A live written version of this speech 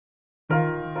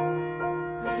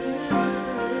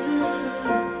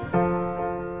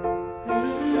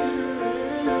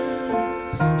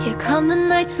Come the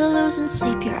nights of losing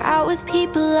sleep, you're out with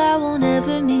people I won't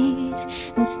ever meet.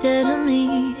 Instead of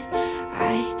me,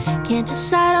 I can't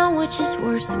decide on which is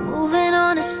worse, the moving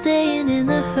on or staying in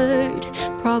the hurt.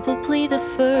 Probably the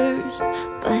first,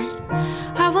 but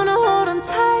I wanna hold on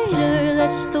tighter,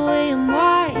 that's just the way I'm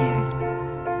wired.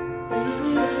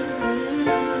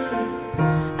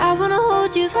 I wanna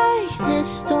hold you like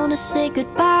this, don't wanna say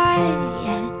goodbye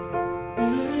yet.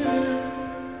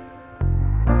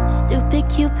 Stupid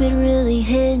Cupid really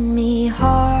hit me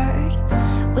hard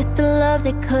with the love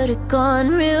that could've gone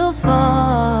real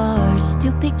far.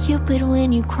 Stupid Cupid,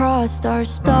 when you crossed our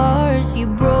stars, you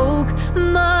broke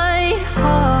my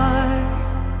heart.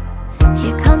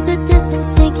 Here comes the distance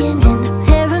sinking in, the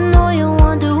paranoia,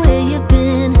 wonder where you've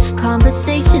been.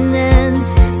 Conversation ends,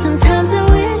 sometimes I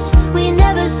wish we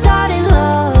never started.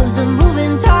 Love's a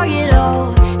moving target,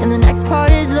 oh, and the next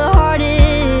part is the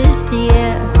hardest,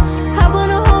 yeah. I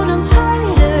wanna hold on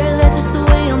tighter, that's just the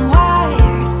way I'm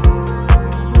wired.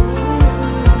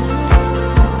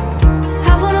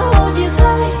 I wanna hold you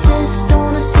like this, don't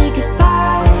wanna say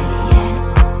goodbye yet.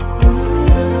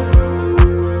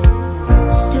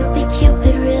 Stupid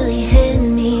Cupid really hit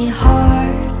me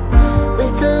hard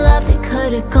with the love that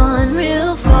could've gone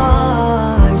real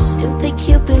far. Stupid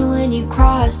Cupid, when you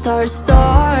crossed our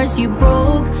stars, you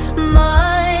broke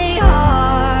my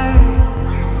heart.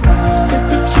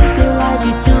 Stupid Cupid, why'd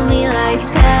you do me like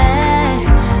that?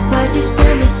 Why'd you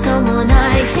send me someone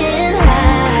I can't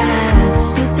have?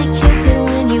 Stupid Cupid,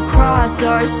 when you crossed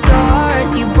our stars,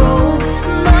 you broke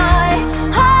my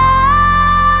heart.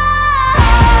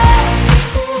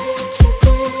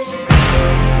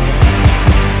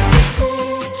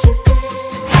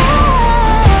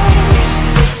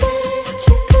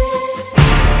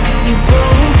 You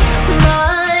broke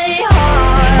my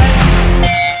heart.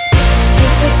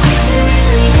 Stupid Cupid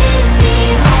really hit me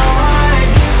hard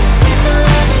with the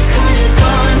love that could've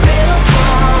gone real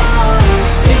far.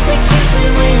 Stupid Cupid,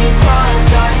 when you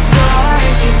crossed our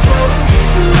stars, you broke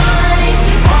my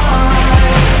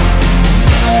heart.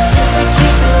 Stupid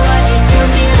Cupid, why'd you do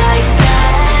me like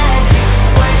that?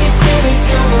 Why'd you send me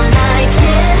someone I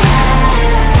can't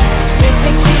have?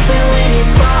 Stupid Cupid, when you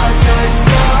crossed our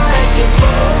stars, you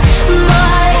broke my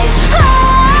heart.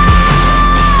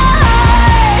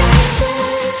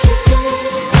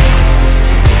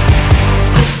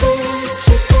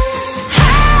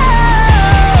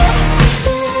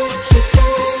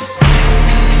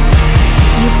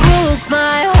 You broke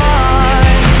my heart.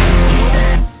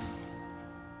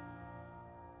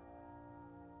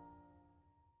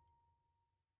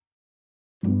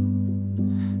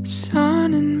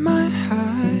 Sun in my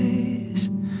eyes,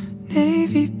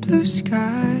 navy blue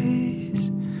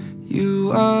skies.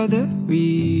 You are the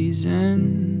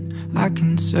reason I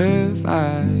can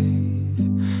survive.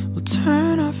 We'll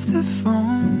turn off the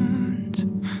phones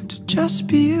to just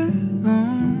be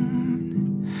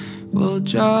alone. We'll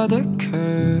draw the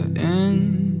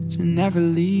curtains and never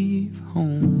leave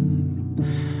home.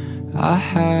 I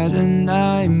had a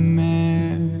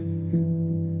nightmare,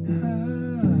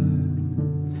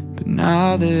 but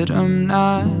now that I'm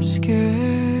not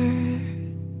scared,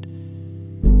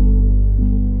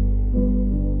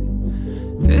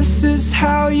 this is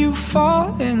how you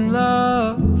fall in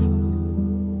love.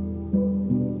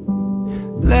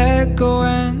 Let go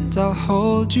and I'll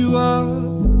hold you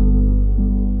up.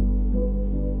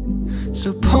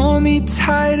 So pull me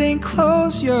tight and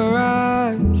close your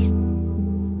eyes.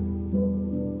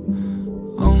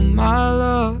 Oh my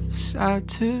love, side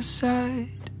to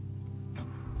side.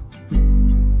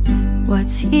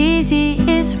 What's easy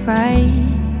is right,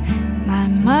 my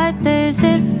mother's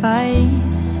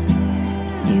advice.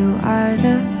 You are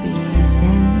the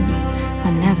reason I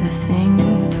never think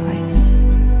twice.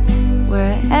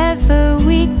 Wherever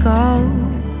we go,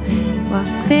 what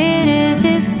glitters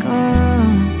is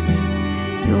gold.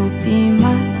 You'll be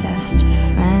my best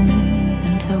friend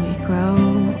until we grow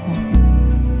old.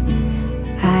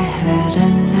 I had a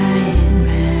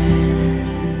nightmare,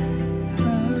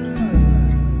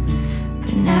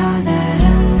 but now that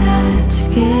I'm not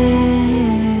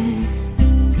scared,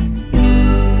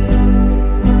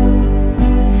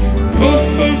 this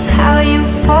is how you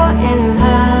fall in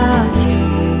love.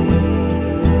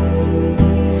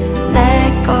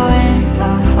 Let go and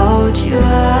I'll hold you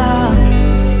up.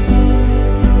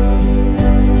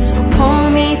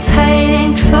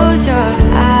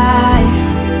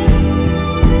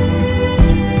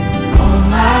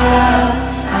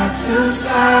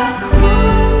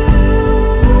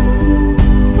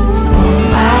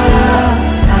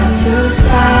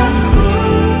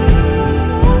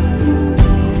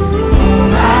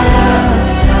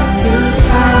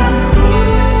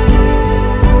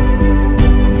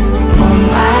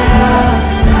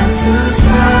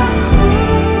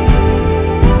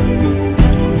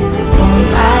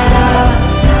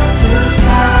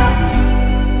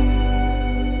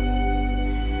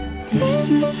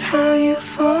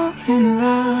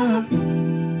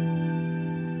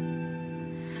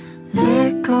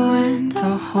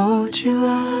 hold you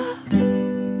up.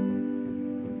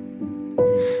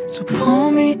 So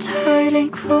pull me tight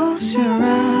and close your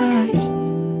eyes.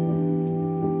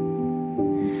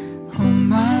 Hold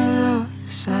my love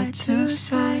side to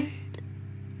side.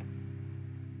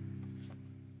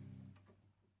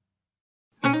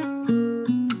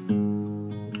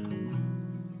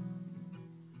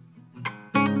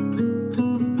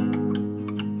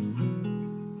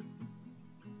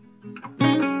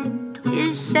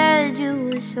 You said you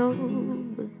were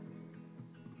sober,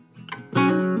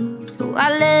 so I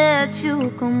let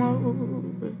you come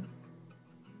over.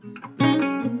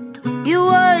 Your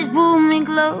words pulled me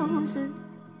closer,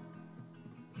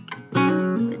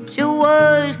 but your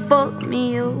words fucked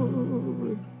me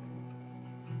over.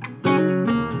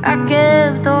 I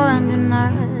kept on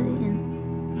denying,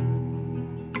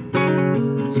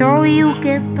 so you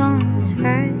kept on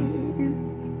trying.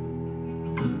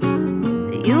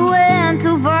 You went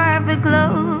too far for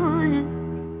closure,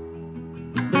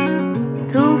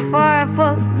 too far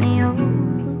for me over.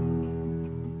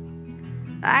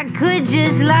 I could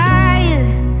just lie,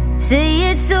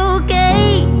 say it's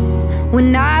okay,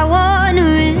 when I wanna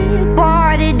rip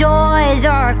all the doors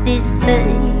off this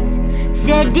place.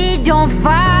 Set it on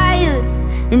fire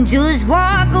and just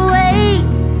walk away,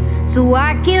 so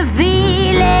I can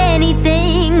feel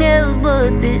anything else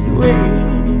but this way.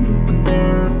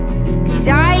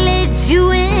 I let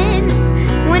you in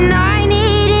when I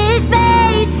needed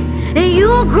space, and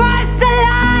you crossed the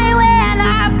line when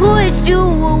I pushed you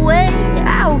away.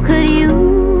 How could you?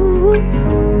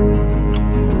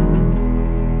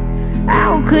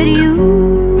 How could you?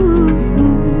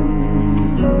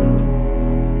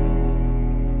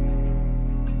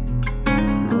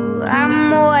 Oh, I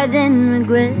more than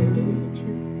regret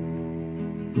you.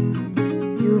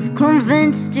 You've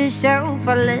convinced yourself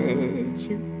I let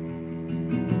you.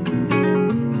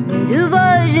 The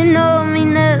version of me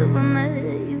never met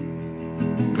you,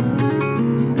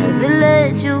 never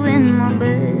let you in my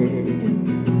bed.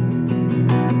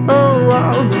 Oh,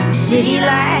 all those shitty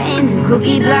lines and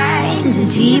cookie blinds and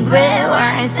cheap red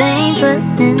wine stained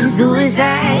curtains,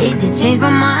 suicide to change my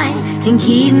mind and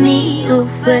keep me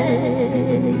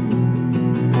afraid.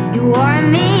 You want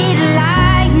me to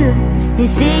lie and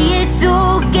say it's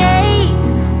okay,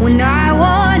 when I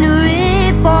wanna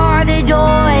rip all the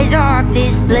doors off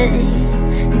this place,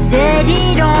 and set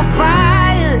it on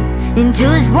fire and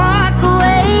just walk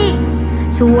away,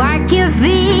 so I can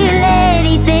feel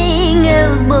anything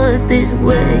else but this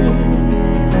way.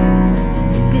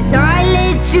 Cause I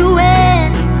let you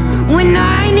in when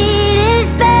I needed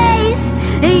space,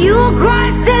 and you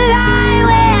crossed the line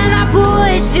when I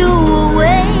pushed you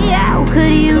away. How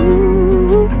could you?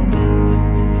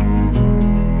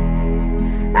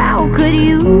 How could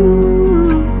you?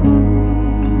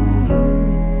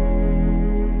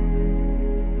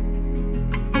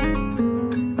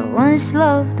 I once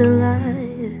loved a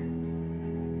liar,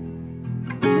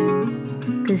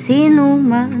 cause he knew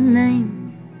my name.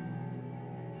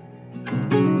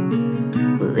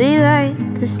 We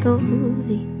rewrite the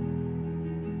story,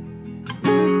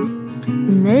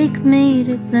 make me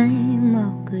to blame.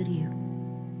 How could you?